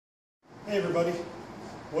Hey everybody,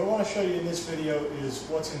 what I want to show you in this video is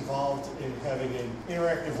what's involved in having an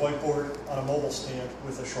interactive whiteboard on a mobile stand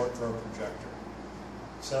with a short throw projector.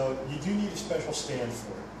 So you do need a special stand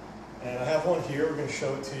for it. And I have one here. We're going to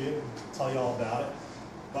show it to you and tell you all about it.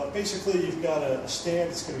 But basically you've got a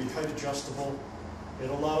stand that's going to be height adjustable.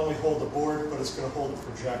 It'll not only hold the board, but it's going to hold the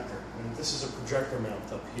projector. And this is a projector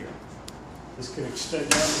mount up here. This can extend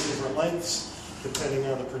out to different lengths depending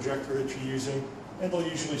on the projector that you're using. And they'll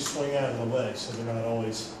usually swing out of the way, so they're not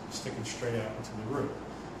always sticking straight out into the room.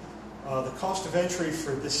 The cost of entry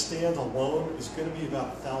for this stand alone is going to be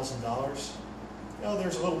about $1,000. You know,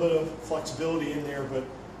 there's a little bit of flexibility in there, but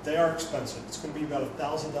they are expensive. It's going to be about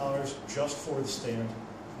 $1,000 just for the stand,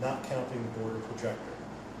 not counting the board or projector.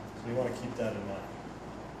 So you want to keep that in mind.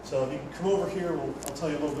 So if you can come over here, I'll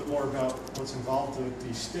tell you a little bit more about what's involved with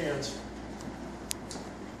these stands.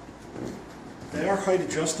 They are height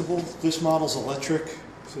adjustable. This model's electric,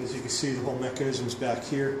 so as you can see the whole mechanism's back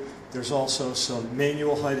here. There's also some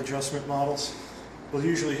manual height adjustment models. We'll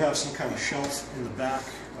usually have some kind of shelf in the back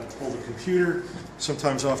to hold the computer,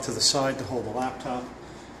 sometimes off to the side to hold the laptop.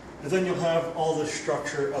 And then you'll have all this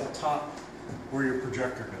structure up top where your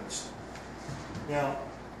projector goes. Now,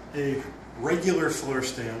 a regular floor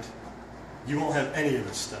stand, you won't have any of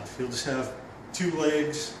this stuff. You'll just have two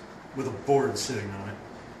legs with a board sitting on it.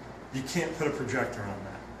 You can't put a projector on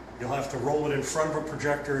that. You'll have to roll it in front of a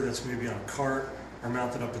projector that's maybe on a cart or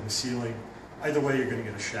mounted up in the ceiling. Either way, you're going to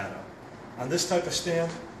get a shadow. On this type of stand,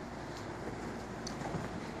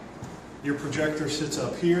 your projector sits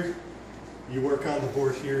up here. You work on the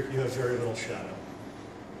board here, you have very little shadow.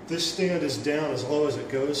 This stand is down as low as it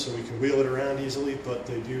goes, so we can wheel it around easily, but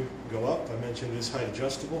they do go up. I mentioned it is height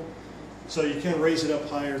adjustable. So you can raise it up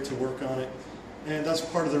higher to work on it, and that's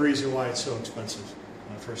part of the reason why it's so expensive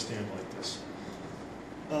for a stand like this.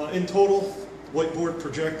 In total, whiteboard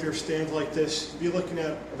projector stand like this, you'll be looking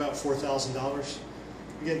at about $4,000.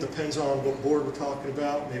 Again, depends on what board we're talking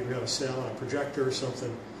about. Maybe we have a sale on a projector or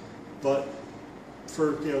something. But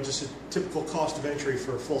for just a typical cost of entry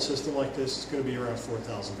for a full system like this, it's going to be around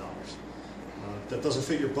 $4,000. If that doesn't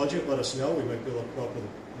fit your budget, let us know. We might be able to come up with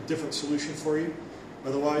a different solution for you.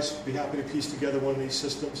 Otherwise, be happy to piece together one of these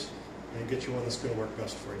systems and get you one that's going to work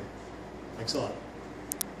best for you. Thanks a lot.